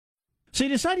So you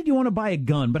decided you want to buy a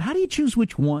gun, but how do you choose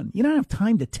which one? You don't have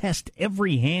time to test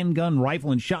every handgun,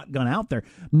 rifle, and shotgun out there.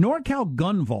 NorCal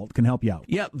Gun Vault can help you out.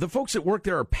 Yeah, the folks that work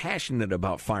there are passionate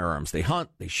about firearms. They hunt,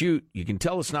 they shoot. You can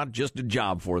tell it's not just a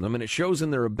job for them, and it shows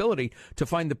in their ability to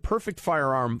find the perfect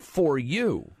firearm for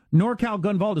you. NorCal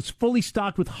Gun Vault is fully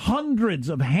stocked with hundreds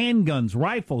of handguns,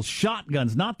 rifles,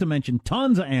 shotguns, not to mention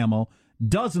tons of ammo,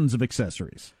 dozens of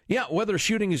accessories. Yeah, whether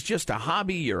shooting is just a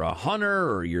hobby, you're a hunter,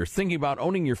 or you're thinking about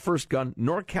owning your first gun,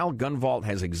 NorCal Gun Vault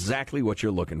has exactly what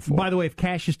you're looking for. By the way, if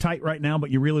cash is tight right now, but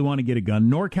you really want to get a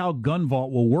gun, NorCal Gun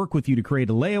Vault will work with you to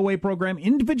create a layaway program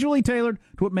individually tailored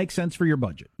to what makes sense for your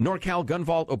budget. NorCal Gun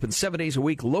Vault opens 7 days a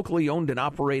week, locally owned and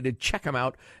operated. Check them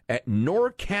out at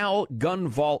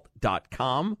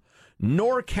NorCalGunVault.com.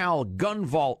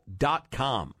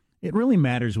 NorCalGunVault.com. It really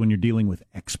matters when you're dealing with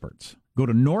experts. Go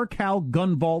to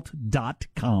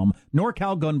NorCalGunVault.com,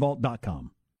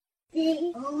 NorCalGunVault.com.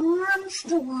 The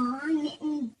Armstrong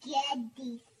and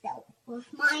Getty soap with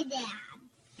my dad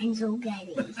and Joe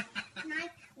Getty. And I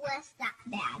pressed that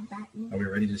bad button. Are we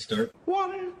ready to start?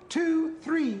 1, 2,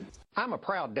 3. I'm a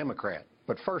proud Democrat,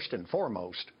 but first and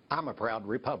foremost, I'm a proud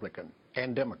Republican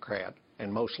and Democrat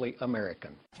and mostly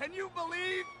American. Can you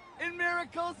believe in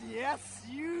miracles? Yes,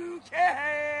 you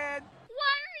can. Why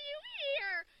are you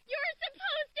here? You're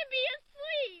supposed to be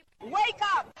asleep. Wake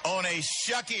up! On a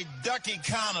shucky-ducky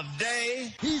kind of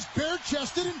day. He's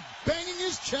bare-chested and banging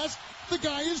his chest. The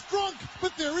guy is drunk,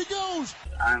 but there he goes.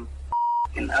 I'm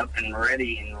up and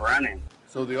ready and running.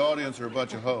 So the audience are a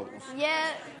bunch of hoes.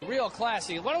 Yeah. Real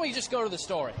classy. Why don't we just go to the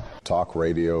story? Talk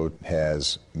radio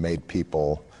has made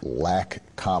people lack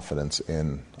confidence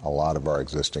in a lot of our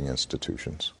existing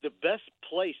institutions. The best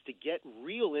place to get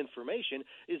real information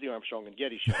is the Armstrong and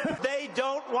Getty Show. They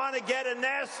don't want to get a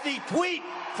nasty tweet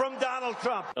from Donald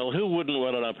Trump. Well, who wouldn't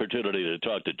want an opportunity to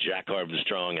talk to Jack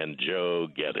Armstrong and Joe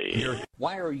Getty?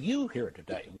 Why are you here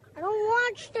today? I don't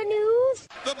watch the news.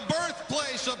 The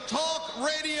birthplace of talk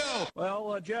radio.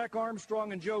 Well, Jack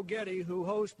Armstrong and Joe Getty, who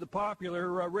host the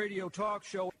popular radio talk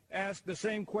show, asked the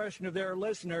same question of their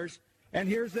listeners, and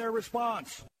here's their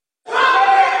response.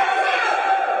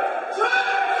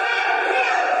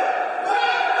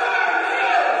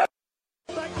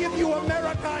 Give you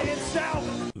America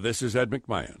itself. This is Ed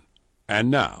McMahon. And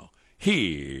now,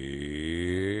 here's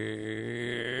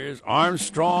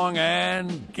Armstrong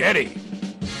and Getty.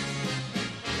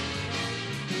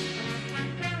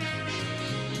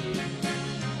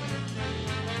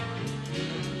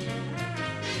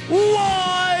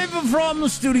 Live from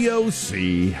Studio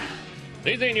C.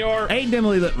 Si, senor. A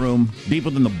dimly lit room, deep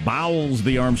within the bowels of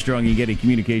the Armstrong and Getty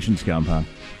Communications compound.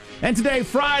 And today,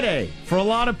 Friday, for a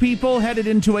lot of people, headed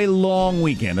into a long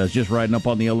weekend. I was just riding up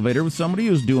on the elevator with somebody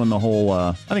who's doing the whole,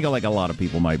 I think like a lot of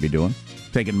people might be doing,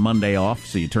 taking Monday off,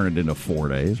 so you turn it into 4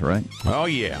 days, right? Oh,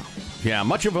 yeah. Yeah,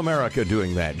 much of America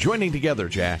doing that. Joining together,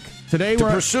 Jack, today to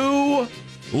pursue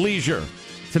leisure.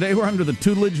 Today we're under the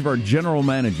tutelage of our general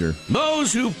manager.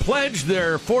 Those who pledged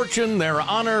their fortune, their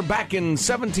honor back in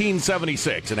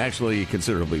 1776, and actually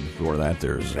considerably before that,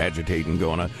 there's agitating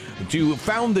going on, to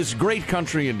found this great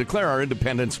country and declare our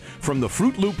independence from the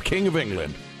Fruit Loop King of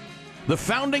England, the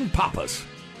founding papas.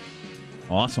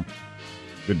 Awesome.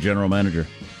 Good general manager.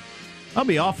 I'll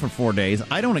be off for 4 days.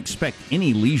 I don't expect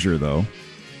any leisure, though.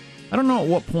 I don't know at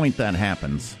what point that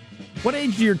happens. What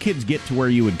age do your kids get to where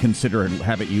you would consider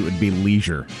you would be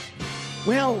leisure?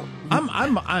 Well,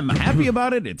 I'm happy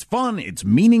about it. It's fun. It's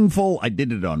meaningful. I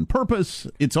did it on purpose.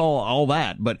 It's all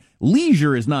that. But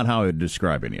leisure is not how I would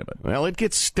describe any of it. Well, it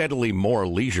gets steadily more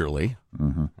leisurely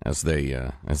as they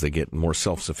get more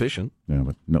self-sufficient. Yeah,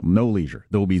 but no leisure.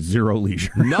 There will be zero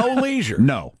leisure. No leisure.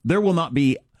 No, there will not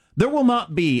be. There will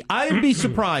not be. I'd be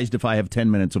surprised if I have 10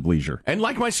 minutes of leisure. And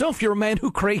like myself, you're a man who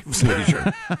craves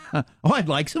leisure. Oh, I'd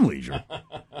like some leisure.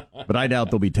 But I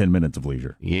doubt there'll be 10 minutes of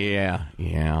leisure. Yeah.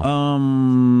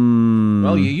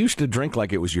 Well, you used to drink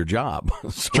like it was your job,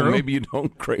 so True. Maybe you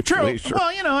don't crave leisure.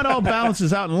 Well, it all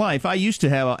balances out in life. I used to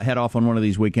head off on one of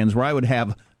these weekends where I wouldn't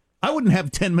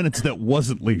have 10 minutes that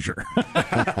wasn't leisure.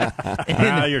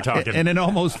 Now you're talking. In an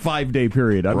almost 5-day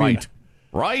period. I mean,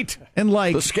 Right. And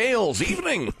like the scales,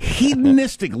 evening.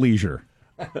 Hedonistic leisure.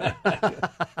 Right.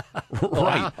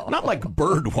 Not like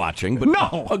bird watching, but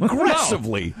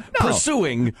aggressively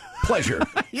pursuing pleasure.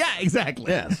 Yeah,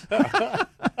 exactly. Yes.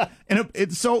 And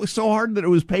it's so hard that it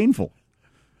was painful.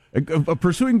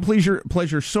 Pursuing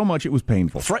pleasure so much it was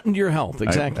painful. Threatened your health,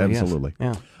 exactly. Absolutely.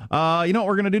 Yes. Yeah. You know what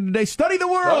we're going to do today? Study the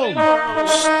world! Study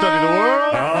the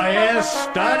world! Oh, yes.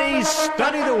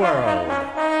 Study the world.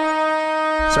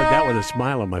 Said that with a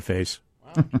smile on my face.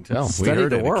 Tell. Study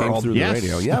the world. It came through the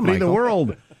radio. Yeah, Study the Michael.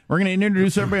 world. We're going to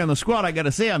introduce everybody on the squad. I got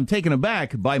to say, I'm taken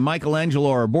aback by Michelangelo,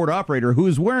 our board operator, who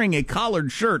is wearing a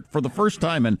collared shirt for the first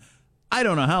time in I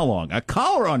don't know how long. A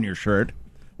collar on your shirt?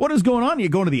 What is going on? You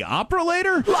going to the opera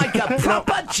later? Like a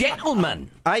proper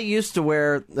gentleman. I used to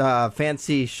wear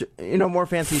fancy, more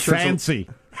fancy shirts. Fancy.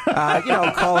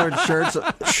 Collared shirts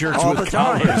all with the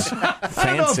time. collars.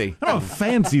 Fancy. I don't know if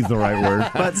fancy's the right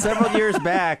word. But several years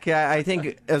back, I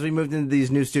think as we moved into these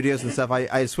new studios and stuff,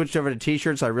 I switched over to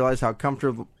T-shirts. I realized how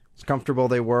comfortable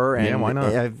they were. And yeah, why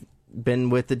not? I've been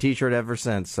with the T-shirt ever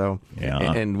since. So yeah.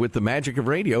 And with the magic of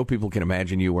radio, people can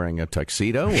imagine you wearing a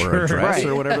tuxedo or a dress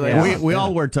or whatever they want. We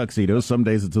all wear tuxedos. Some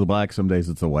days it's the black, some days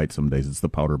it's the white, some days it's the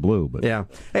powder blue. But yeah.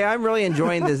 Hey, I'm really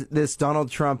enjoying this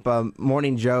Donald Trump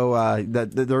Morning Joe.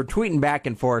 They're tweeting back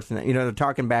and forth. They're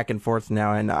talking back and forth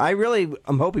now. And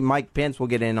I'm hoping Mike Pence will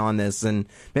get in on this and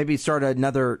maybe start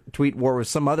another tweet war with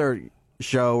some other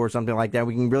show or something like that.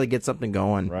 We can really get something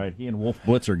going. Right. He and Wolf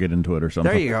Blitzer get into it or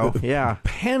something. There you go. Yeah.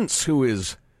 Pence, who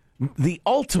is the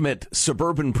ultimate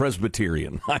suburban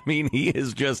Presbyterian. I mean,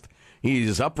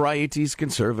 he's upright, he's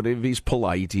conservative, he's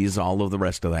polite, he's all of the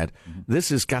rest of that. This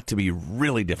has got to be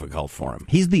really difficult for him.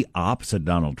 He's the opposite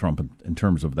Donald Trump in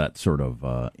terms of that sort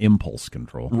of impulse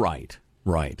control. Right.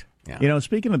 Yeah.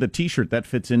 Speaking of the T-shirt, that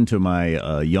fits into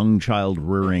my young child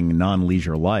rearing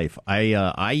non-leisure life.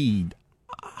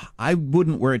 I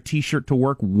wouldn't wear a T-shirt to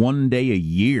work one day a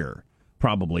year,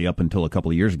 probably up until a couple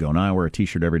of years ago. Now I wear a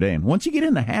T-shirt every day, and once you get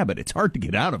in the habit, it's hard to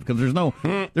get out of because there's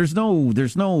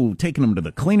no taking them to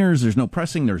the cleaners. There's no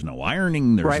pressing. There's no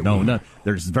ironing.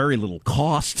 There's very little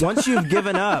cost. Once you've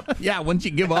given up, once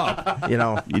you give up,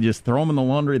 you just throw them in the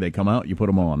laundry. They come out. You put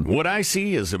them on. What I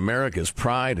see is America's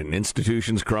pride and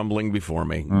institutions crumbling before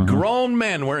me. Grown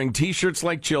men wearing T-shirts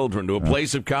like children to a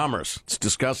place of commerce. It's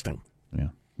disgusting. Yeah.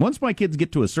 Once my kids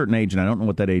get to a certain age, and I don't know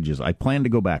what that age is, I plan to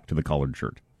go back to the collared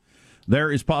shirt.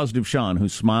 There is Positive Sean,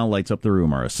 whose smile lights up the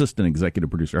room, our assistant executive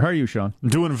producer. How are you, Sean? I'm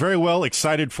doing very well.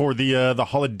 Excited for the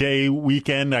holiday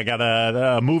weekend. I got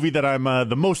a movie that I'm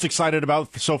the most excited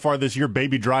about so far this year,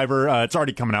 Baby Driver. It's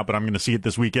already coming out, but I'm going to see it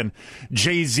this weekend.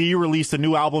 Jay-Z released a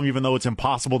new album, even though it's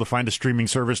impossible to find a streaming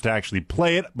service to actually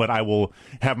play it, but I will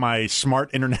have my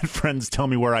smart internet friends tell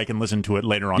me where I can listen to it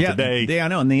later on today. Yeah, I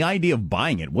know. And the idea of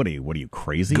buying it, what are you,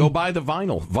 crazy? Go buy the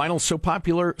vinyl. Vinyl's so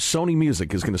popular, Sony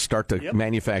Music is going to start to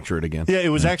manufacture it again. Yeah, it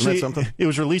was it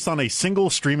was released on a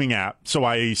single streaming app, so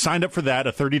I signed up for that,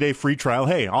 a 30-day free trial.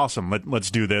 Hey, awesome,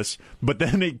 let's do this. But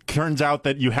then it turns out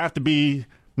that you have to be,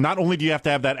 not only do you have to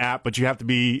have that app, but you have to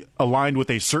be aligned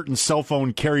with a certain cell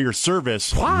phone carrier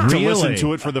service to listen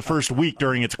to it for the first week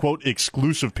during its, quote,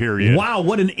 exclusive period. Wow,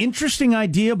 what an interesting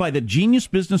idea by the genius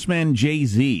businessman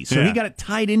Jay-Z. So he got it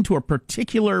tied into a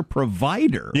particular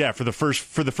provider. Yeah, for the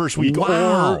first week.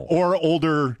 Wow. Or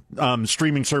older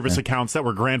streaming service accounts that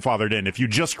were grandfathered in. If you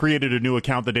just created a new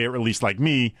account the day it released like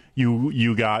me,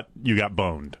 you got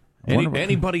boned.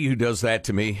 Anybody who does that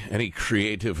to me, any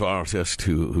creative artist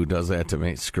who does that to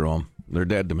me, screw them. They're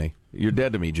dead to me. You're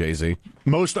dead to me, Jay-Z.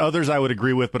 Most others I would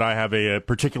agree with, but I have a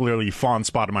particularly fond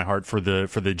spot in my heart for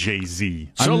the Jay-Z.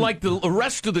 So like the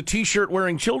rest of the T-shirt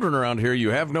wearing children around here,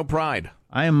 you have no pride.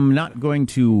 I am not going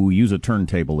to use a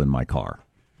turntable in my car.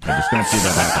 I just don't see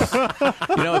that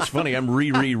happen. It's funny. I'm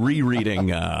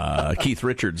rereading Keith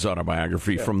Richards'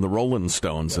 autobiography from the Rolling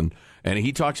Stones, and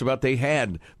he talks about they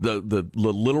had the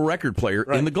little record player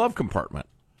in the glove compartment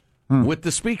with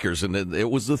the speakers, and it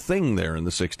was the thing there in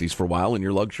the 60s for a while in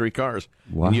your luxury cars.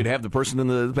 Wow. And you'd have the person in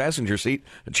the passenger seat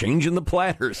changing the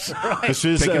platters,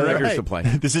 picking records to play.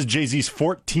 This is Jay-Z's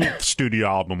 14th studio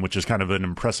album, which is kind of an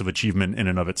impressive achievement in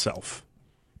and of itself.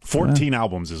 14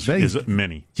 albums is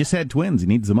many. Just had twins. He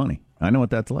needs the money. I know what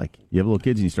that's like. You have little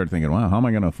kids and you start thinking, wow, how am I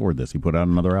going to afford this? He put out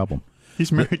another album.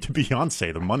 He's married to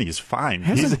Beyonce. The money is fine.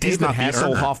 Hasn't He's David not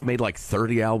Hasselhoff made like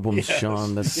 30 albums,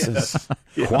 Sean?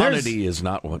 Quantity is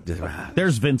not what...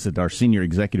 There's Vincent, our senior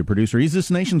executive producer. He's this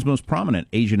nation's most prominent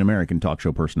Asian-American talk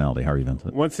show personality. How are you,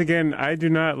 Vincent? Once again, I do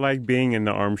not like being in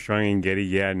the Armstrong and Getty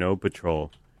Yeah-No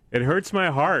patrol. It hurts my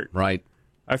heart. Right.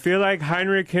 I feel like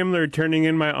Heinrich Himmler turning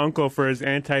in my uncle for his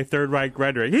anti-Third Reich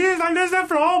rhetoric. He is under the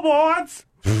floorboards!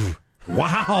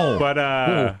 Wow.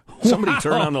 But, somebody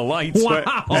turn on the lights.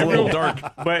 Wow. It's a little dark.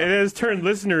 But it has turned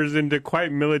listeners into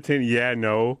quite militant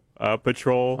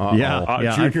patrol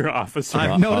junior officer.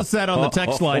 I've noticed that on the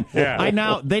text line.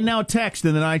 Yeah. They now text,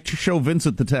 and then I show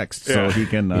Vincent the text so he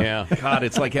can. God,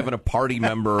 it's like having a party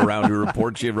member around who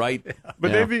reports you, right?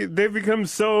 But they've become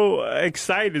so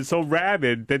excited, so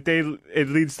rabid that it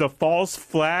leads to false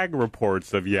flag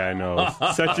reports of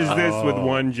such as this with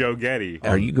one Joe Getty.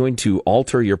 Are you going to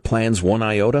alter your plans one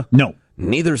iota? No.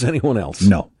 Neither's anyone else.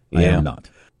 No, I am not.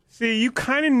 See, you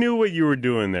kind of knew what you were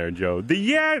doing there, Joe.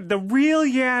 The real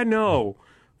no.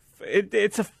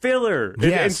 It's a filler.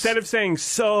 Yes. Instead of saying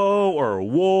so or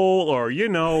wool or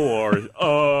Maybe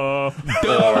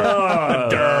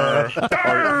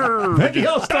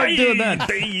I'll start doing that.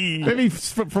 Maybe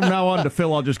from now on to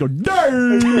Phil, I'll just go I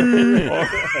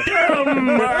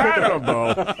don't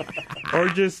know. Or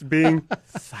just being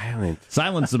silent.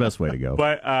 Silent's the best way to go.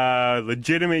 But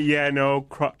legitimate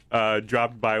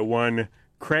dropped by one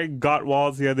Craig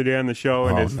Gottwalds the other day on the show,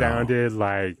 and it sounded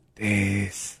like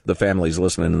this. The family's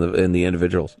listening in the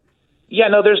individuals. Yeah,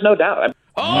 no, there's no doubt.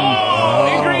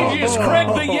 Egregious Craig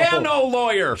the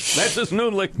lawyer. That's his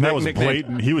new nickname. That was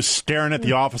blatant. He was staring at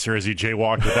the officer as he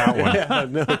jaywalked with that one.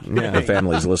 The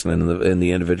family's listening in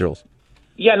the individuals.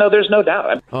 Yeah, no, there's no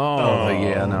doubt.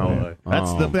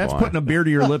 That's putting a beer to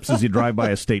your lips as you drive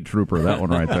by a state trooper. That one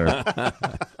right there.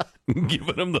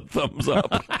 Giving him the thumbs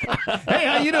up. Hey,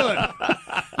 how you doing?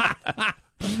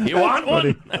 You want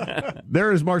one?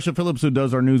 There is Marshall Phillips, who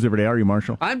does our news every day. How are you,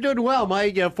 Marshall? I'm doing well. My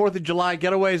 4th of July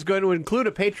getaway is going to include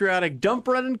a patriotic dump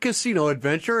run and casino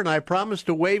adventure, and I promise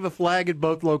to wave a flag at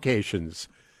both locations.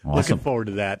 Awesome. Looking forward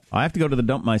to that. I have to go to the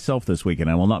dump myself this weekend.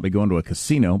 I will not be going to a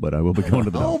casino, but I will be going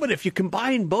to the dump. Oh, but if you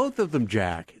combine both of them,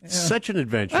 Jack, it's such an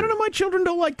adventure. I don't know. My children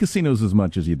don't like casinos as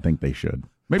much as you'd think they should.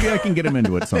 Maybe I can get them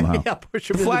into it somehow. Yeah, push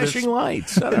them Flashing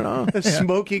lights. I don't know. A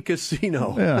smoky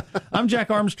casino. Yeah. I'm Jack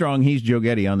Armstrong. He's Joe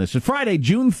Getty on this. It's Friday,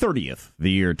 June 30th,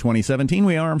 the year 2017.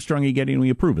 We are Armstrong and Getty, and we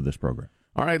approve of this program.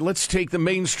 All right, let's take the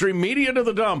mainstream media to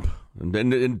the dump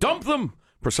and dump them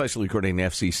precisely according to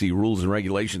FCC rules and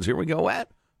regulations. Here we go at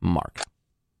Mark.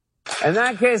 In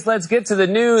that case, let's get to the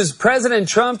news. President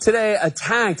Trump today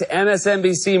attacked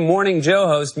MSNBC Morning Joe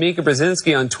host Mika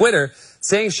Brzezinski on Twitter,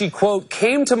 saying she, quote,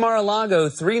 came to Mar-a-Lago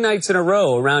 3 nights in a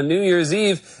row around New Year's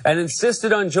Eve and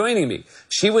insisted on joining me.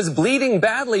 She was bleeding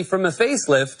badly from a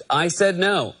facelift. I said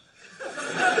no.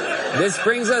 This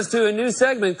brings us to a new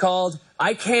segment called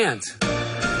I Can't.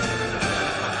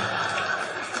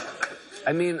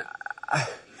 I mean...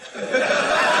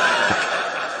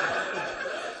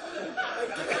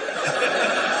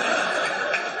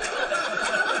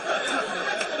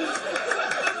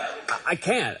 I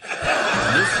can't.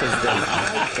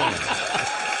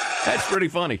 That's pretty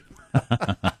funny.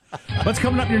 What's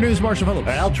coming up in your news, Marshall Phillips?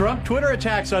 Well, Trump Twitter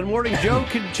attacks on Morning Joe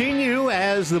continue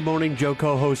as the Morning Joe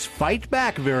co-hosts fight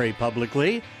back very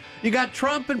publicly. You got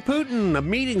Trump and Putin. A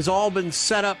meeting's all been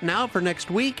set up now for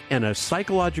next week, and a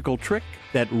psychological trick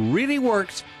that really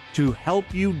works to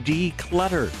help you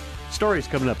declutter. Stories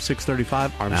coming up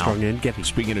 6:35. Armstrong and Getty.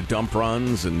 Speaking of dump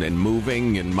runs and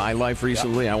moving in my life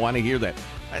recently, I want to hear that.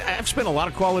 I've spent a lot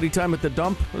of quality time at the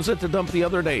dump. I was at the dump the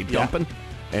other day, dumping.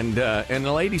 And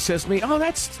the lady says to me, "Oh,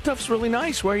 that stuff's really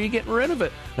nice. Why are you getting rid of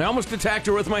it?" I almost attacked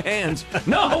her with my hands.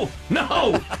 No,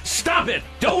 stop it.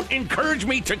 Don't encourage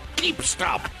me to keep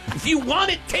stuff. If you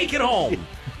want it, take it home.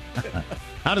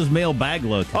 How does MailBag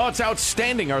look? Oh, it's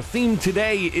outstanding. Our theme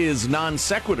today is non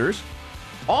sequiturs.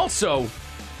 Also,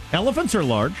 elephants are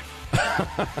large.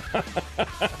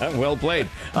 Well played.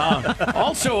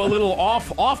 Also, a little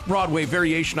off-Broadway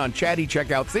variation on chatty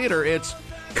checkout theater. It's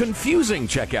confusing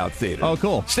checkout theater. Oh,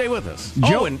 cool. Stay with us.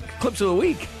 Joe, and clips of the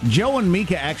week. Joe and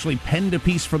Mika actually penned a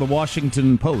piece for the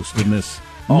Washington Post in this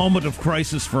moment of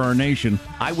crisis for our nation.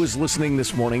 I was listening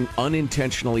this morning,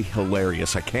 unintentionally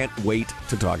hilarious. I can't wait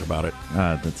to talk about it.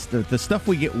 That's the stuff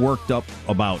we get worked up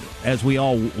about as we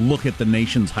all look at the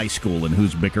nation's high school and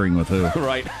who's bickering with who.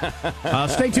 Right.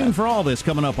 Stay tuned for all this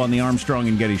coming up on the Armstrong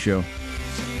and Getty Show.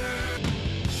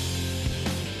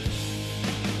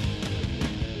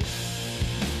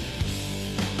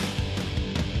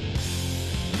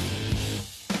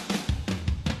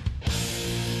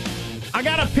 I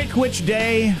gotta pick which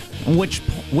day, which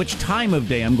time of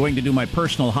day I'm going to do my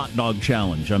personal hot dog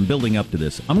challenge. I'm building up to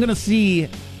this. I'm gonna see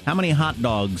how many hot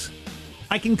dogs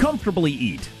I can comfortably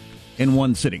eat in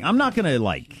one sitting. I'm not gonna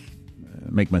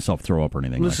make myself throw up or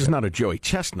anything. This is not a Joey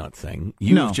Chestnut thing.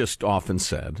 You've just often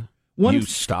said you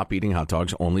stop eating hot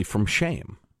dogs only from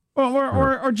shame.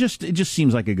 Or just it just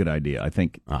seems like a good idea. I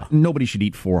think nobody should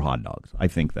eat 4 hot dogs. I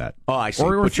think that. Oh, I see.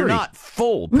 Or but 3. You're not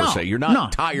full, per se. You're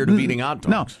not tired of eating hot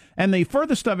dogs. No. And the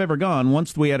furthest I've ever gone,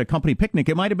 once we had a company picnic,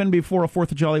 it might have been before a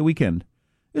 4th of July weekend.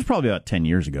 It was probably about 10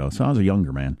 years ago, so I was a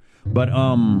younger man. But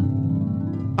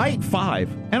I ate 5,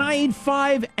 and I ate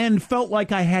 5 and felt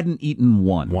like I hadn't eaten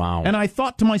 1. Wow. And I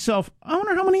thought to myself, I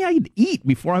wonder how many I'd eat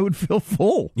before I would feel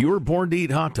full. You were born to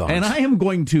eat hot dogs. And I am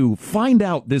going to find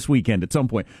out this weekend at some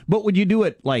point. But would you do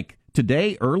it like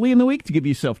today, early in the week, to give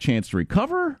yourself a chance to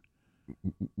recover?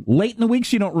 Late in the week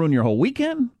so you don't ruin your whole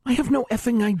weekend? I have no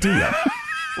effing idea.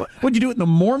 Would you do it in the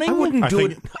morning? I wouldn't do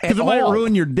it because it might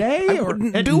ruin your day, or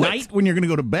wouldn't at do night it. when you're going to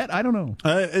go to bed. I don't know.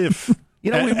 We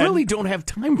really don't have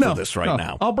time for this right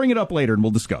now. I'll bring it up later and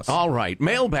we'll discuss. All right.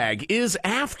 Mailbag is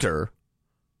after.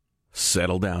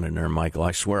 Settle down in there, Michael.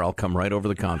 I swear I'll come right over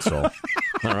the console.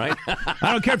 All right?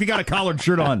 I don't care if you got a collared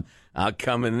shirt on. I'll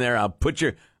come in there. I'll put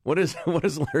your... What does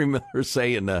Larry Miller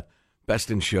say in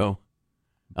Best in Show?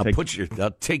 I'll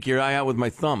take your eye out with my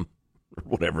thumb. Or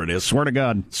whatever it is. Swear to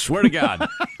God. Swear to God.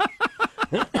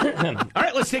 All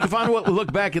right, let's take a final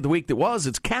look back at the week that was.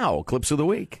 It's Cow Clips of the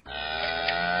Week.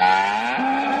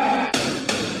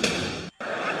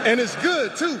 And it's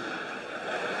good, too.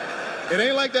 It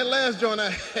ain't like that last joint I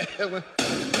had.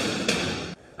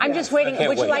 I'm just waiting.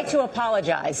 Would you like to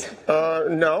apologize?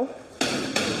 No.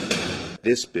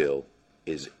 This bill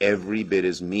is every bit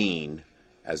as mean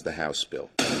as the House bill.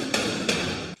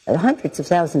 Hundreds of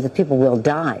thousands of people will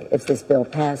die if this bill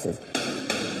passes.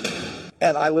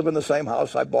 And I live in the same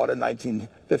house I bought in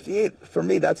 1958. For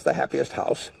me, that's the happiest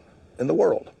house in the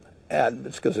world. And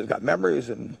it's because it's got memories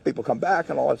and people come back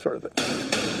and all that sort of thing.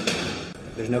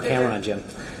 There's no camera on, Jim.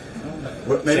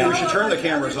 Maybe we should turn the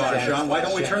cameras on, Sean. Why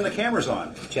don't we turn the cameras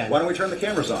on? Jen. Why don't we turn the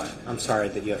cameras on? I'm sorry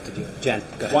that you have to do it. Jen,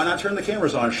 go ahead. Why not turn the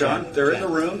cameras on, Sean? Jen. They're in the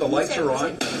room. The lights are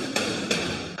on.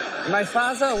 My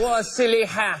father wore a silly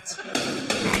hat.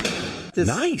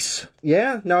 Nice.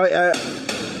 Yeah, no.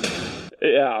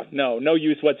 Yeah, no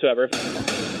use whatsoever.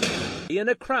 In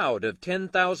a crowd of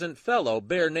 10,000 fellow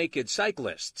bare-naked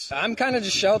cyclists. I'm kind of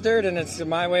just sheltered, and it's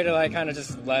my way to kind of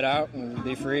just let out and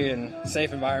be free in a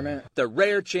safe environment. The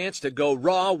rare chance to go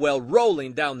raw while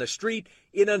rolling down the street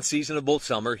in unseasonable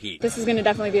summer heat. This is going to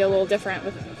definitely be a little different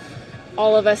with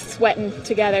all of us sweating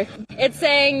together. It's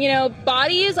saying,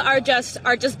 bodies are just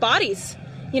bodies,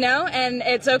 and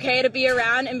it's okay to be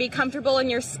around and be comfortable in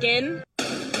your skin.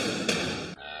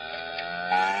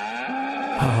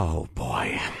 Oh,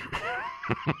 boy.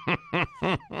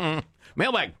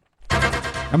 Mailbag.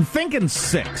 I'm thinking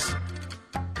 6.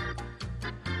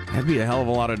 That'd be a hell of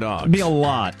a lot of dogs. It'd be a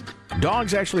lot.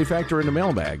 Dogs actually factor into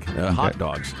mailbag. Hot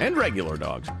dogs and regular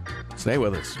dogs. Stay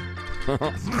with us.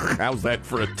 How's that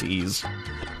for a tease?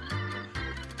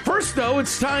 First, though,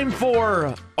 it's time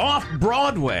for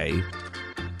Off-Broadway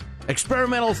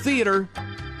experimental theater,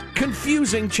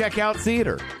 confusing checkout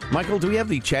theater. Michael, do we have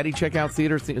the chatty checkout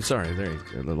theater? Sorry, there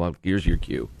you go. Here's your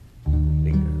cue.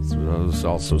 It was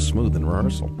all so smooth in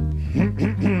rehearsal.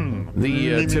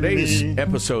 Today's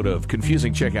episode of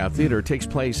Confusing Checkout Theater takes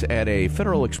place at a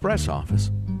Federal Express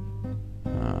office.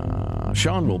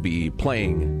 Sean will be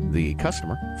playing the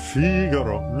customer.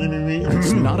 Figaro.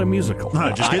 It's not a musical.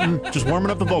 Just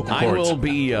warming up the vocal cords. I will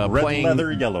be Red playing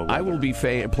leather, yellow leather. I will be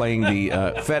playing the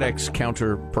FedEx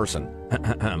counter person,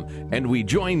 and we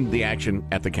join the action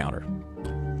at the counter.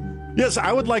 Yes,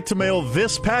 I would like to mail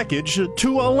this package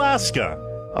to Alaska.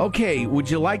 Okay, would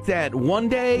you like that 1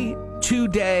 day, 2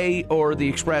 day, or the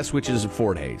express, which is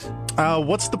 4 days?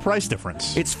 What's the price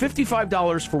difference? It's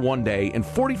 $55 for 1 day and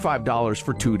 $45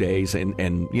 for 2 days,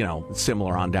 and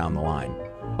similar on down the line.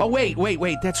 Oh, wait,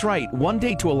 that's right. 1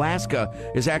 day to Alaska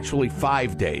is actually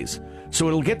 5 days. So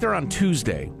it'll get there on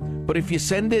Tuesday. But if you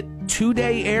send it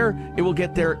 2-day air, it will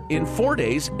get there in 4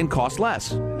 days and cost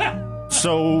less.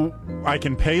 So I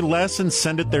can pay less and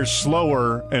send it there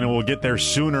slower, and it will get there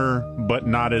sooner, but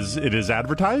not as it is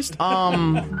advertised?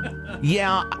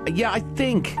 Yeah, I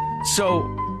think. So,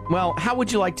 well, how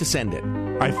would you like to send it?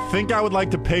 I think I would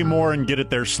like to pay more and get it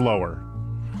there slower.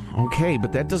 Okay,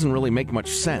 but that doesn't really make much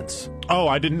sense. Oh,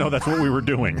 I didn't know that's what we were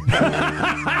doing.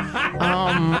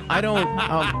 I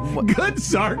don't... Good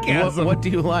sarcasm. What do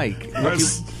you like?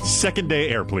 Second day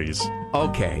air, please.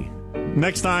 Okay.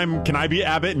 Next time, can I be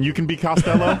Abbott and you can be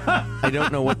Costello? I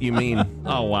don't know what you mean.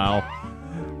 Oh, wow.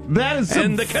 That is some,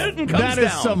 and the curtain comes that down.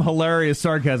 Is some hilarious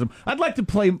sarcasm. I'd like to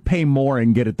pay more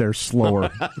and get it there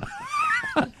slower.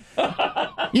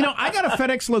 I got a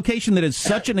FedEx location that is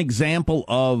such an example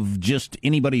of just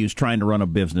anybody who's trying to run a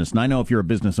business. And I know if you're a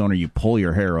business owner, you pull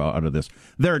your hair out of this.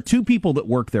 There are 2 people that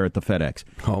work there at the FedEx.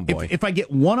 Oh, boy. If I get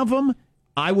one of them,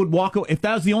 I would walk away. If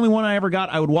that was the only one I ever got,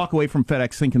 I would walk away from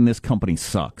FedEx thinking this company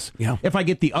sucks. Yeah. If I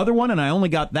get the other one and I only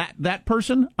got that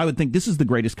person, I would think this is the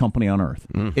greatest company on earth.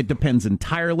 It depends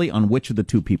entirely on which of the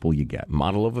 2 people you get.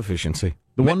 Model of efficiency.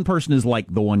 The one person is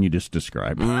like the one you just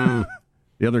described.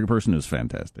 The other person is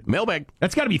fantastic. Mailbag.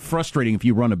 That's got to be frustrating if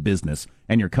you run a business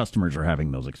and your customers are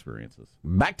having those experiences.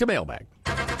 Back to mailbag.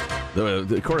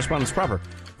 The correspondence proper.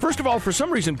 First of all, for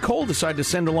some reason, Cole decided to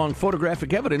send along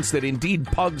photographic evidence that indeed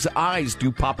Pug's eyes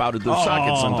do pop out of those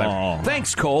sockets sometimes.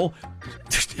 Thanks, Cole.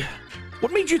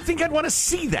 What made you think I'd want to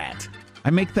see that? I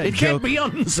make that It joke. can't be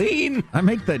unseen. I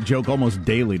make that joke almost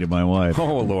daily to my wife.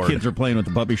 Oh, Lord. Kids are playing with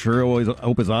the puppy. Sure, always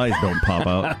hope his eyes don't pop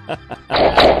out.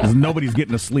 'Cause nobody's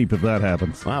getting to sleep if that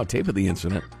happens. Wow, tape of the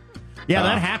incident. Yeah,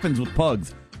 that happens with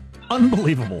pugs.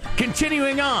 Unbelievable.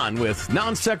 Continuing on with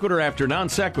non sequitur after non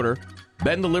sequitur,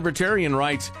 Ben the Libertarian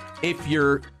writes, if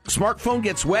your smartphone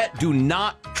gets wet, do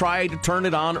not try to turn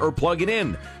it on or plug it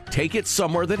in. Take it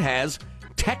somewhere that has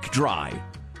Tech Dry.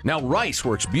 Now, rice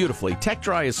works beautifully. Tech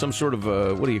Dry is some sort of,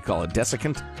 what do you call it,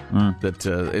 desiccant that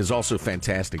is also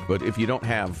fantastic. But if you don't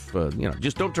have,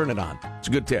 just don't turn it on. It's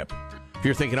a good tip. If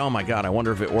you're thinking, oh, my God, I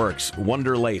wonder if it works,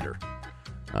 wonder later.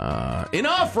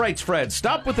 Enough, writes Fred.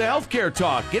 Stop with the healthcare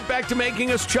talk. Get back to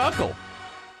making us chuckle.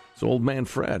 It's old man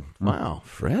Fred. Wow,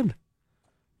 Fred.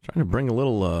 Trying to bring a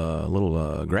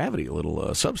little gravity, a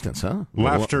little substance, huh?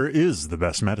 Laughter is the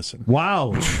best medicine.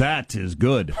 Wow, that is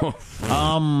good.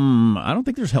 I don't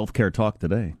think there's healthcare talk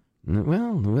today.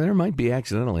 Well, there might be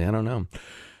accidentally. I don't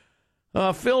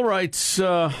know. Phil writes,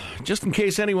 just in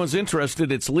case anyone's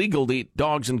interested, it's legal to eat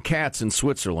dogs and cats in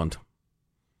Switzerland.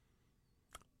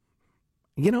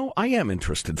 You know, I am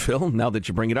interested, Phil, now that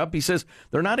you bring it up. He says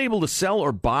they're not able to sell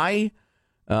or buy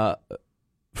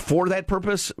for that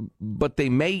purpose, but they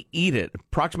may eat it.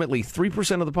 Approximately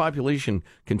 3% of the population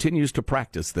continues to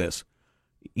practice this,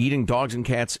 eating dogs and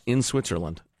cats in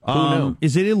Switzerland. Who knew?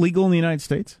 Is it illegal in the United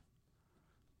States?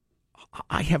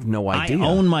 I have no idea. I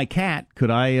own my cat. Could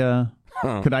I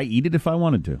eat it if I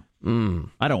wanted to?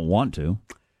 I don't want to.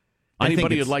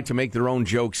 Anybody who'd like to make their own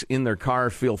jokes in their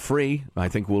car, feel free. I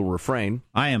think we'll refrain.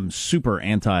 I am super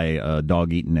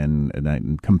anti-dog eating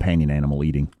and companion animal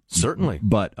eating. Certainly.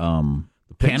 But can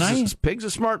I? Pig's a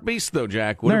smart beast, though,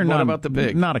 Jack. What about the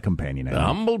pig? Not a companion animal. The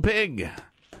humble pig.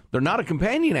 They're not a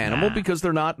companion animal because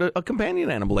they're not a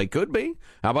companion animal. They could be.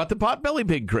 How about the potbelly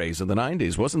pig craze of the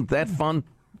 90s? Wasn't that fun?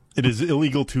 It is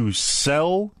illegal to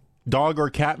sell dog or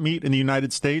cat meat in the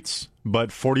United States,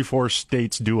 but 44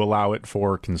 states do allow it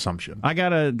for consumption. I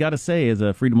gotta say, as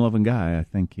a freedom-loving guy, I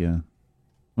think,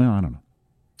 well, I don't know.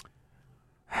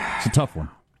 It's a tough one.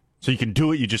 So you can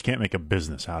do it, you just can't make a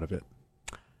business out of it.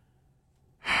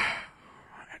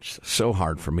 It's so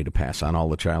hard for me to pass on all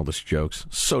the childish jokes.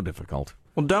 So difficult.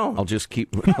 Well, don't. I'll just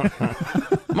keep...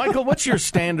 Michael, what's your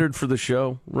standard for the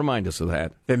show? Remind us of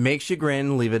that. If it makes you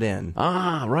grin, leave it in.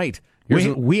 Ah, right.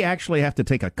 We actually have to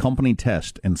take a company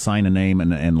test and sign a name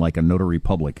and like a notary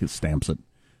public who stamps it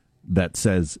that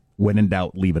says, when in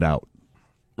doubt, leave it out.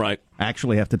 Right.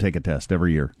 Actually have to take a test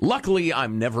every year. Luckily,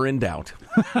 I'm never in doubt.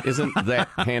 Isn't that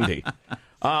handy?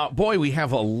 Boy, we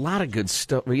have a lot of good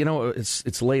stuff. You know,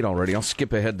 it's late already. I'll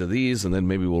skip ahead to these, and then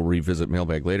maybe we'll revisit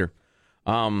mailbag later.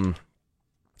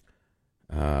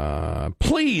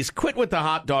 Please quit with the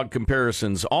hot dog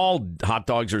comparisons. All hot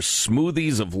dogs are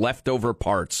smoothies of leftover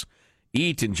parts.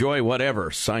 Eat, enjoy,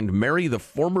 whatever. Signed, Mary, the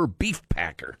former beef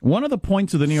packer. One of the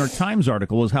points of the New York Times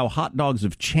article is how hot dogs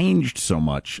have changed so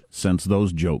much since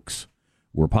those jokes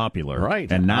were popular. Right.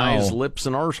 And now, eyes, lips,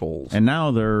 and arseholes. And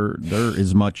now they're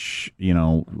as much,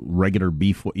 regular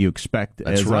beef what you expect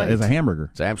as a hamburger.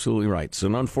 That's absolutely right. It's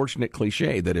an unfortunate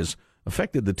cliche that has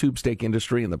affected the tube steak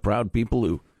industry and the proud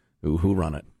people who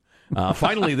run it.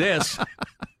 Finally, this.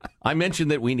 I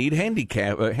mentioned that we need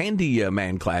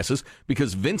handyman classes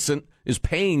because Vincent is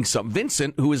paying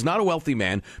Vincent, who is not a wealthy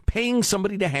man, paying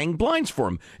somebody to hang blinds for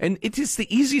him. And it is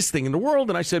the easiest thing in the world.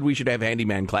 And I said we should have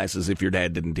handyman classes if your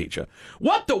dad didn't teach you.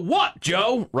 What the what,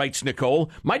 Joe? Writes Nicole.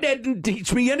 My dad didn't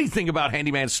teach me anything about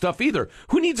handyman stuff either.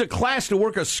 Who needs a class to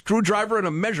work a screwdriver and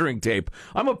a measuring tape?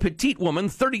 I'm a petite woman,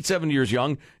 37 years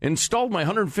young, installed my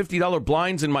 $150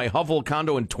 blinds in my hovel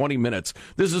condo in 20 minutes.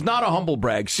 This is not a humble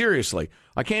brag. Seriously.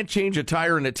 I can't change a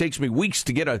tire, and it takes me weeks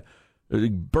to get a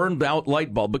burned-out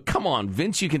light bulb. But come on,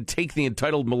 Vince, you can take the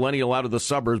entitled millennial out of the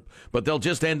suburbs, but they'll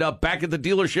just end up back at the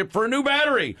dealership for a new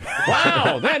battery.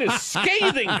 Wow, that is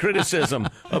scathing criticism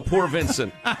of poor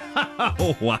Vincent.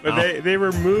 Oh, wow. But they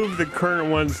removed the current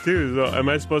ones, too. So am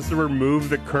I supposed to remove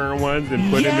the current ones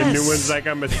and put in the new ones like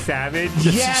I'm a savage?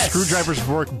 Yes. Screwdrivers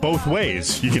work both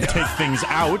ways. You can take things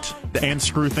out and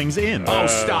screw things in. Oh,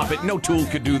 stop it. No tool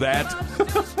could do that.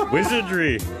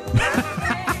 Wizardry.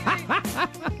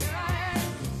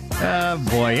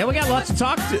 Boy. Yeah, we got lots to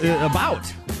talk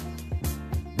about,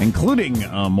 including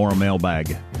more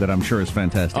mailbag that I'm sure is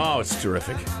fantastic. Oh, it's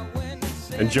terrific.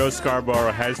 And Joe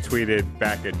Scarborough has tweeted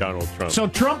back at Donald Trump. So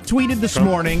Trump tweeted this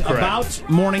morning about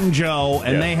Morning Joe,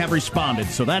 and they have responded.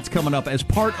 So that's coming up as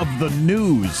part of the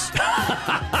news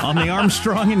on the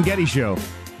Armstrong and Getty Show.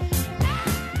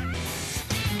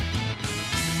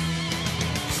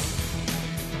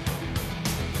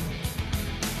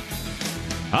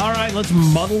 All right, let's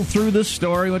muddle through this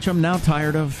story, which I'm now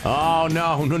tired of. Oh,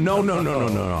 no.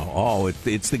 Oh,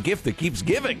 it's the gift that keeps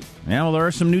giving. Yeah, well, there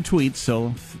are some new tweets,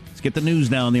 so let's get the news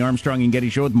now on the Armstrong and Getty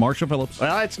Show with Marshall Phillips.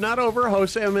 Well, it's not over.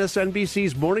 Host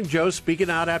MSNBC's Morning Joe speaking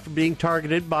out after being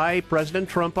targeted by President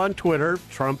Trump on Twitter.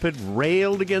 Trump had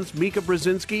railed against Mika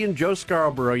Brzezinski and Joe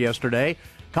Scarborough yesterday,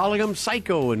 calling him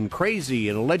psycho and crazy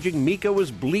and alleging Mika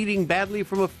was bleeding badly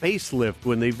from a facelift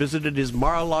when they visited his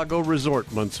Mar-a-Lago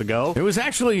resort months ago. It was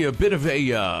actually a bit of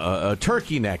a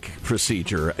turkey neck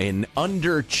procedure, an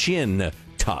under-chin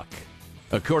tuck,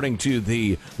 according to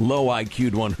the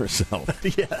low-IQ'd one herself.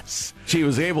 Yes. She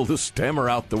was able to stammer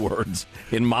out the words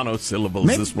in monosyllables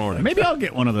this morning. Maybe I'll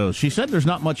get one of those. She said there's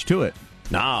not much to it.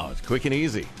 No, it's quick and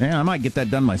easy. Yeah, I might get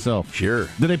that done myself. Sure.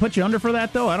 Do they put you under for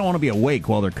that, though? I don't want to be awake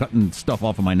while they're cutting stuff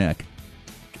off of my neck.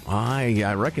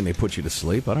 I reckon they put you to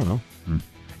sleep. I don't know.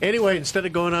 Anyway, instead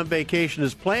of going on vacation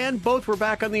as planned, both were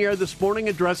back on the air this morning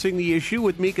addressing the issue,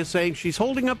 with Mika saying she's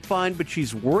holding up fine, but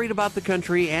she's worried about the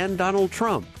country and Donald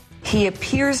Trump. He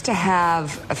appears to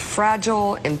have a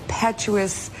fragile,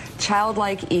 impetuous,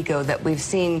 childlike ego that we've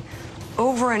seen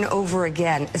over and over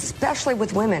again, especially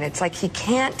with women. It's like he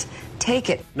can't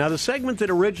take it. Now, the segment that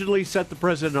originally set the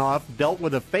president off dealt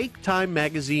with a fake Time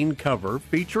magazine cover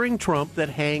featuring Trump that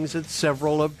hangs at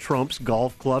several of Trump's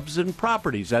golf clubs and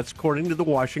properties. That's according to the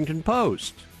Washington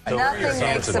Post. Nothing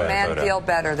makes a man feel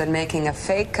better than making a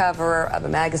fake cover of a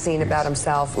magazine about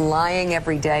himself, lying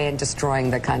every day and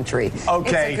destroying the country.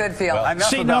 Okay. It's a good feeling. Well,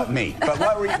 enough about me. But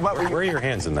where are your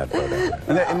hands in that photo?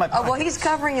 Well, he's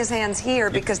covering his hands here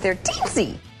because they're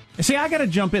teensy. See, I got to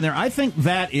jump in there. I think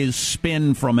that is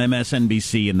spin from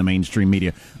MSNBC and the mainstream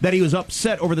media, that he was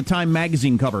upset over the Time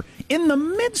magazine cover. In the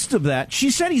midst of that,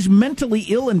 she said he's mentally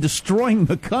ill and destroying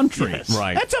the country. Yes.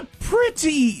 Right. That's a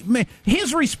pretty...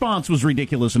 His response was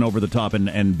ridiculous and over the top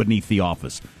and beneath the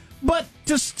office. But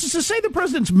to say the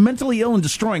president's mentally ill and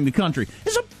destroying the country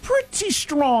is a pretty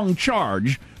strong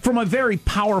charge from a very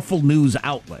powerful news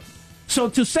outlet. So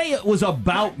to say it was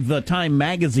about the Time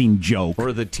magazine joke,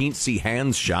 or the teensy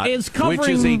hands shot, which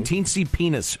is a teensy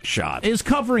penis shot, is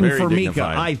covering very for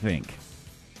dignified. Mika, I think.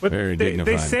 But Very they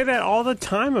dignified. say that all the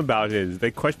time about his. They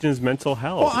question his mental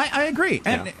health. Well, I agree.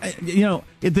 And,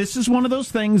 this is one of those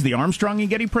things, the Armstrong and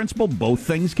Getty principle, both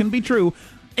things can be true.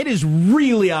 It is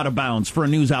really out of bounds for a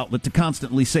news outlet to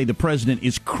constantly say the president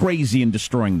is crazy and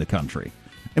destroying the country.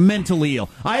 Mentally ill.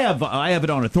 I have it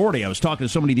on authority. I was talking to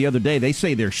somebody the other day. They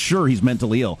say they're sure he's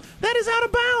mentally ill. That is out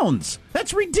of bounds.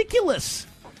 That's ridiculous.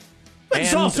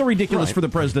 It's also ridiculous for the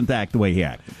president to act the way he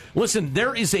acted. Listen,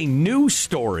 there is a new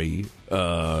story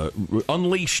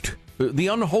unleashed, the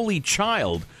unholy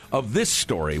child of this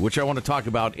story, which I want to talk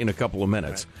about in a couple of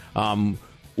minutes.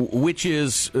 Which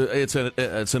is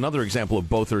it's another example of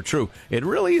both are true. It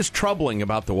really is troubling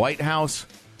about the White House.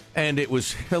 And it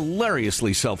was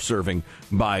hilariously self-serving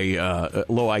by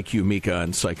low IQ Mika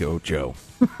and Psycho Joe.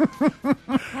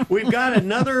 We've got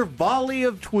another volley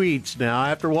of tweets now.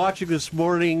 After watching this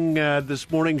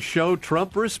morning's show,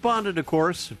 Trump responded, of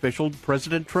course. Official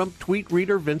President Trump tweet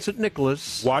reader Vincent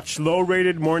Nicholas. Watch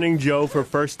low-rated Morning Joe for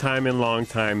first time in long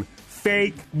time.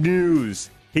 Fake news.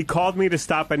 He called me to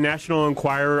stop a National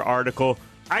Enquirer article.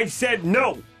 I said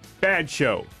no. Bad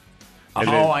show.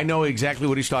 I know exactly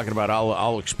what he's talking about.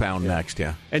 I'll expound next,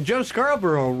 yeah. And Joe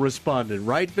Scarborough responded,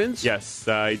 right, Vince? Yes,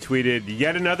 he tweeted,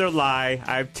 yet another lie.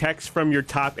 I have texts from your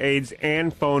top aides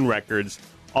and phone records.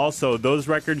 Also, those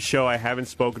records show I haven't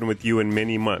spoken with you in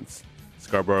many months.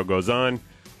 Scarborough goes on,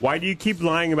 why do you keep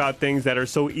lying about things that are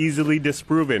so easily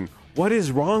disproven? What is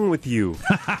wrong with you?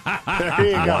 There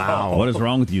you go. Wow. What is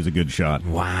wrong with you is a good shot.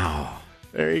 Wow.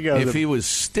 There you go. If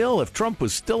Trump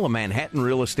was still a Manhattan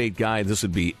real estate guy, this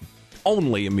would be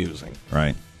only amusing.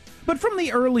 Right. But from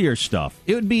the earlier stuff,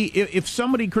 it would be if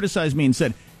somebody criticized me and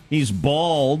said he's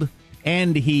bald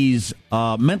and he's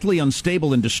mentally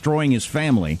unstable and destroying his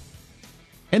family,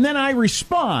 and then I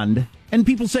respond and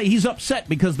people say he's upset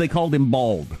because they called him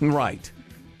bald. Right.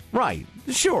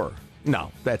 Sure.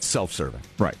 No, that's self-serving.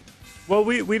 Right. Well,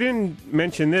 we didn't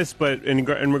mention this, but in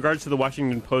regards to the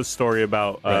Washington Post story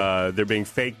about there being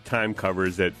fake time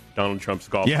covers at Donald Trump's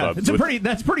golf club.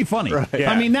 That's pretty funny. Right.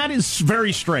 Yeah. I mean, that is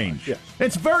very strange. Yeah.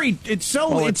 It's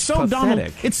so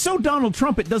Donald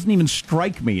Trump. It doesn't even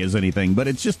strike me as anything, but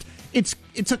it's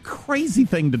a crazy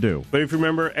thing to do. But if you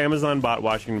remember, Amazon bought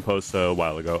Washington Post a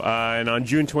while ago, and on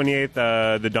June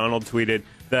 28th, the Donald tweeted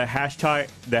the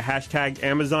hashtag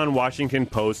Amazon Washington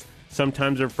Post,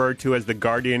 sometimes referred to as the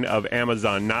guardian of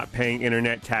Amazon not paying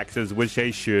internet taxes, which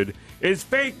they should, is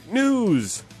fake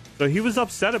news. So he was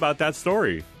upset about that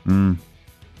story.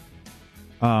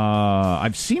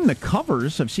 I've seen the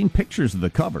covers. I've seen pictures of the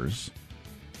covers.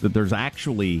 that there's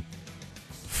actually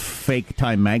fake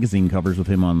Time magazine covers with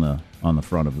him on the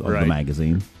front of the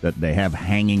magazine that they have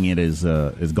hanging at his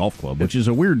golf club, which is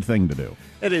a weird thing to do.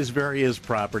 It is various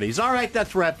properties. All right,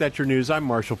 that's wrap. That's your news. I'm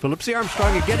Marshall Phillips, the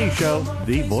Armstrong and Getty Show,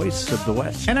 the voice of the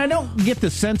West. And I don't get the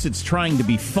sense it's trying to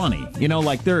be funny. You know,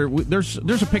 like there's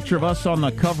a picture of us on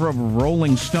the cover of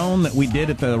Rolling Stone that we did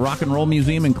at the Rock and Roll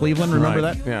Museum in Cleveland. Remember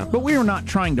that? Yeah. But we are not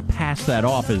trying to pass that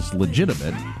off as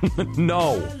legitimate.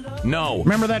 No.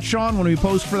 Remember that, Sean, when we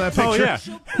posed for that picture? Oh, yeah.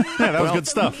 Yeah, that was good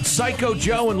stuff. Psycho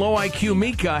Joe and Low IQ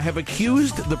Mika have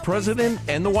accused the president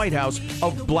and the White House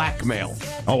of blackmail.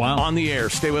 Oh, wow. On the air.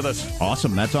 Stay with us.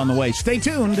 Awesome. That's on the way. Stay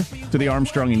tuned to the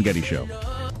Armstrong and Getty Show.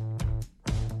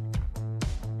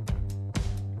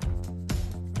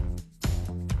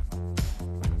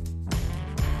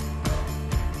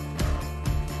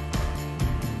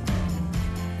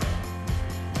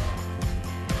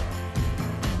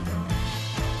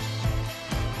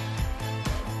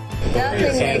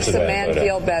 Nothing makes a man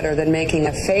feel better than making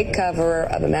a fake cover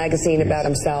of a magazine about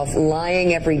himself,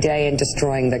 lying every day and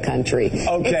destroying the country.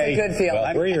 Okay. It's a good feeling.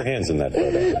 Well, where are your hands in that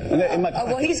photo?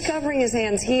 Well, he's covering his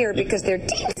hands here because they're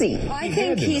teensy. I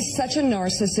think he's such a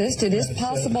narcissist. It is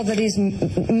possible that he's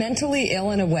mentally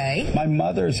ill in a way. My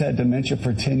mother's had dementia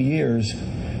for 10 years.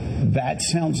 That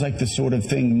sounds like the sort of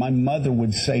thing my mother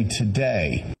would say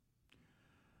today.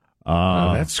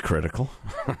 That's critical.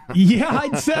 Yeah,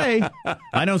 I'd say.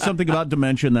 I know something about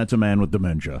dementia, and that's a man with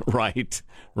dementia. Right.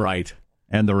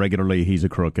 And regularly, he's a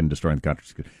crook and destroying the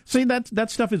country. See, that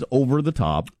stuff is over the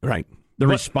top. Right. The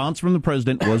response from the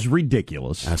president was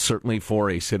ridiculous. Certainly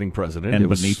for a sitting president. And it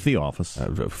was beneath the office.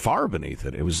 Far beneath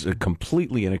it. It was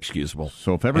completely inexcusable.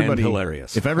 So if everybody, and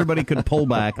hilarious. If everybody could pull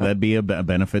back, that'd be a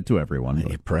benefit to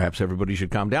everyone. Perhaps everybody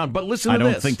should calm down. But listen to this.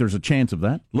 I don't think there's a chance of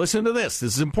that. Listen to this.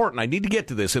 This is important. I need to get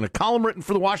to this. In a column written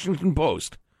for the Washington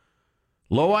Post,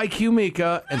 Low IQ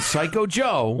Mika and Psycho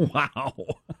Joe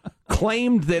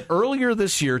claimed that earlier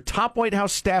this year, top White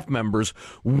House staff members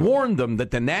warned them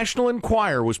that the National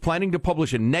Enquirer was planning to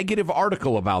publish a negative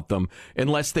article about them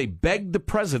unless they begged the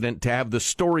president to have the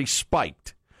story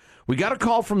spiked. We got a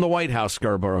call from the White House,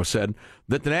 Scarborough said,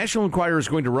 that the National Enquirer is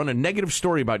going to run a negative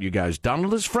story about you guys.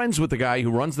 Donald is friends with the guy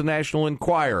who runs the National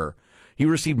Enquirer. He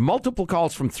received multiple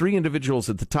calls from 3 individuals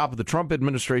at the top of the Trump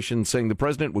administration saying the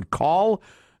president would call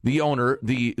the owner,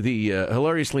 the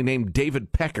hilariously named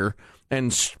David Pecker,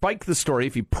 and spike the story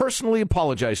if he personally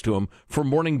apologized to him for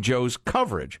Morning Joe's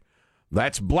coverage.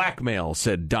 That's blackmail,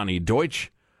 said Donnie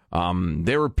Deutsch.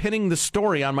 They were pinning the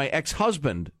story on my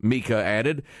ex-husband, Mika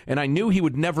added, and I knew he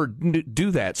would never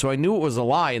do that, so I knew it was a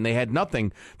lie, and they had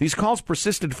nothing. These calls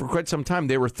persisted for quite some time.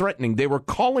 They were threatening. They were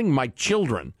calling my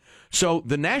children. So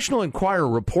the National Enquirer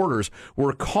reporters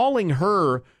were calling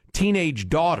her teenage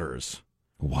daughters.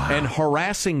 Wow. And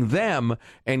harassing them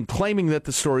and claiming that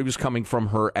the story was coming from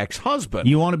her ex-husband.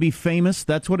 You want to be famous?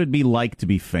 That's what it'd be like to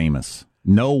be famous.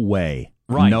 No way.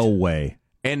 Right. No way.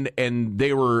 And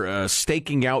they were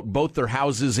staking out both their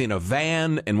houses in a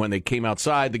van, and when they came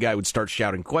outside, the guy would start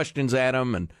shouting questions at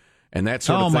them and that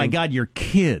sort of thing. Oh, my God, your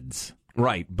kids.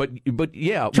 Right, but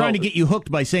yeah. Trying to get you hooked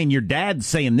by saying your dad's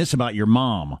saying this about your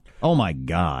mom. Oh, my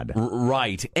God.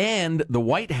 Right, and the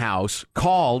White House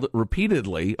called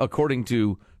repeatedly, according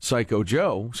to Psycho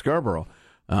Joe Scarborough,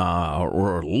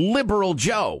 or Liberal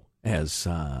Joe, as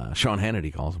Sean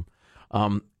Hannity calls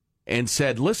him, and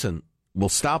said, listen, we'll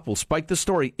spike the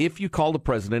story if you call the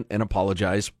president and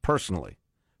apologize personally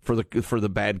for the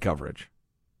bad coverage.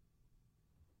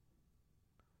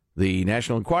 The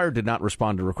National Enquirer did not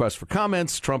respond to requests for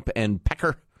comments. Trump and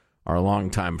Pecker are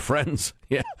longtime friends.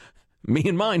 Yeah, me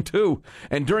and mine, too.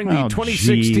 And during the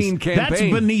 2016 campaign... That's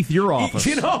beneath your office.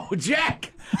 You know,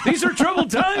 Jack, these are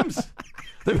troubled times.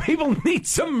 The people need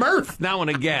some mirth now and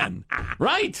again,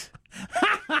 right?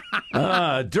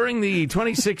 During the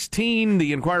 2016,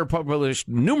 the Enquirer published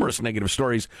numerous negative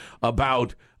stories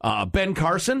about Ben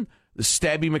Carson,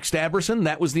 Stabby McStabberson,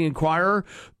 that was the Enquirer.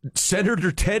 Senator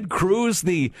Ted Cruz,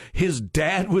 his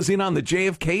dad was in on the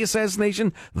JFK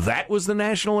assassination. That was the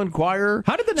National Enquirer.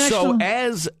 How did the National... So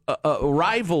as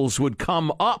rivals would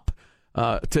come up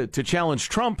to challenge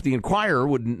Trump, the Enquirer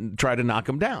would try to knock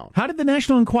him down. How did the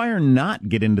National Enquirer not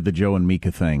get into the Joe and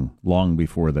Mika thing long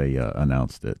before they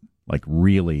announced it? Like,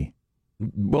 really?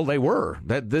 Well, they were.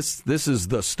 This is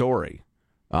the story.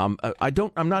 I'm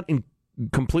not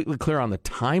completely clear on the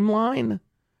timeline.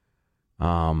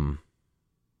 I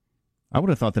would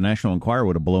have thought the National Enquirer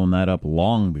would have blown that up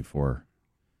long before,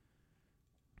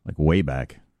 like way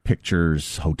back.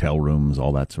 Pictures, hotel rooms,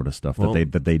 all that sort of stuff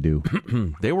that they do.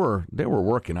 They were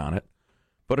working on it,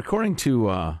 but according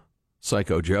to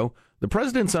Psycho Joe, The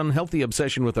president's unhealthy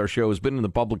obsession with our show has been in the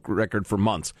public record for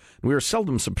months. We are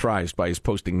seldom surprised by his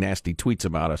posting nasty tweets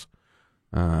about us,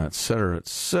 et cetera, et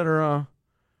cetera.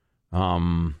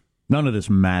 None of this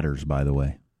matters, by the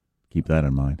way. Keep that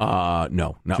in mind.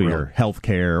 No, not to really. Your health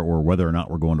care or whether or not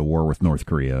we're going to war with North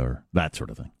Korea or that sort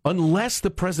of thing. Unless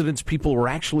the president's people were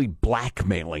actually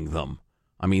blackmailing them.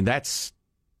 I mean,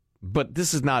 but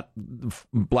this is not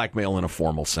blackmail in a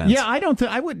formal sense. Yeah, I don't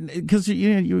think I wouldn't, because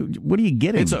what are you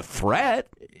getting? It's a threat.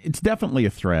 It's definitely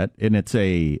a threat, and it's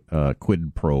a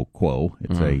quid pro quo.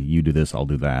 It's a you do this, I'll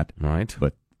do that. Right.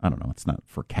 But I don't know. It's not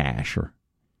for cash or.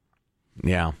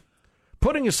 Yeah.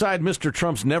 Putting aside Mr.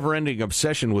 Trump's never-ending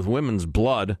obsession with women's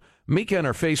blood, Mika and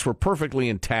her face were perfectly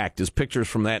intact, as pictures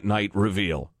from that night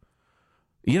reveal.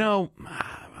 You know,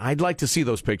 I'd like to see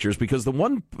those pictures, because the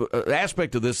one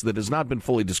aspect of this that has not been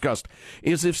fully discussed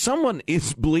is if someone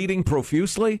is bleeding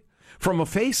profusely from a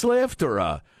facelift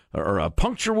or a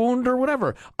puncture wound or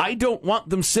whatever, I don't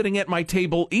want them sitting at my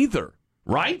table either,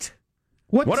 right?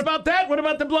 What about that? What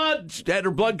about the blood?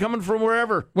 Or blood coming from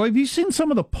wherever? Well, have you seen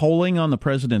some of the polling on the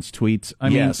president's tweets? I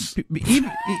yes. mean,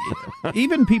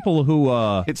 even people who...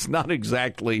 It's not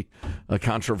exactly a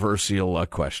controversial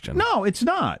question. No, it's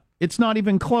not. It's not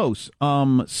even close.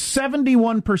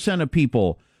 71% of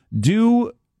people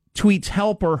do tweets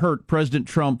help or hurt President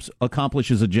Trump's accomplish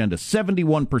his agenda.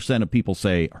 71% of people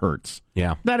say hurts.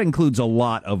 Yeah. That includes a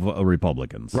lot of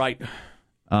Republicans. Right.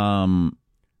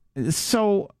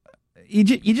 So... You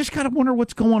just got to wonder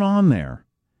what's going on there.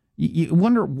 You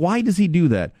wonder, why does he do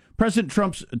that? President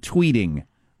Trump's tweeting,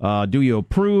 do you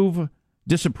approve,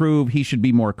 disapprove? He should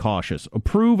be more cautious.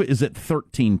 Approve is at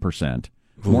 13%.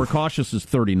 More cautious is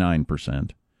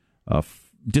 39%.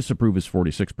 Disapprove is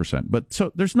 46%. But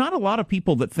so there's not a lot of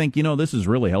people that think, this is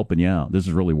really helping you out. This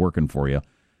is really working for you.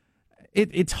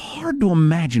 It's hard to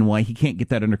imagine why he can't get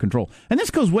that under control. And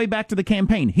this goes way back to the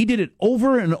campaign. He did it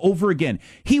over and over again.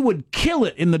 He would kill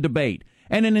it in the debate.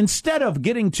 And then instead of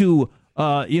getting to,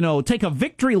 take a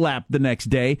victory lap the next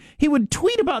day, he would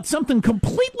tweet about something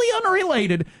completely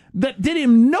unrelated that did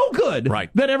him no good, right,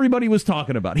 that everybody was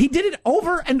talking about. He did it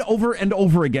over and over and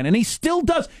over again, and he still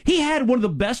does. He had one of the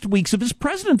best weeks of his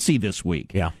presidency this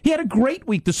week. Yeah. He had a great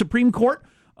week. The Supreme Court...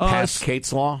 passed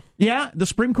Kate's Law? Yeah, the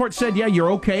Supreme Court said,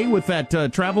 you're okay with that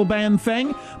travel ban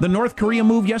thing. The North Korea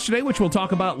move yesterday, which we'll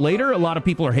talk about later, a lot of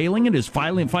people are hailing it as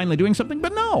finally doing something,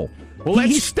 but no. Well,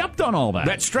 he stepped on all that.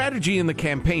 That strategy in the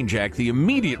campaign, Jack, the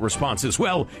immediate response is,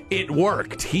 well, it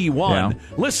worked. He won. Yeah.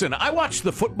 Listen, I watch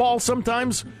the football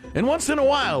sometimes, and once in a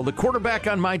while, the quarterback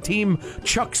on my team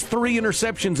chucks 3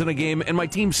 interceptions in a game, and my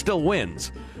team still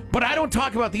wins. But I don't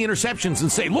talk about the interceptions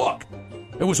and say, look,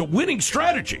 it was a winning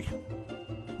strategy.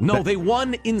 No, they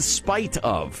won in spite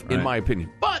of, in my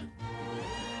opinion. But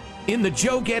in the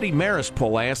Joe Getty Maris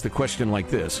poll, I asked a question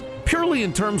like this. Purely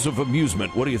in terms of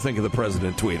amusement, what do you think of the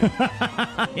president tweeting?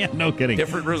 Yeah, no kidding.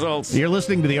 Different results. You're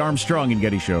listening to the Armstrong and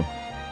Getty Show.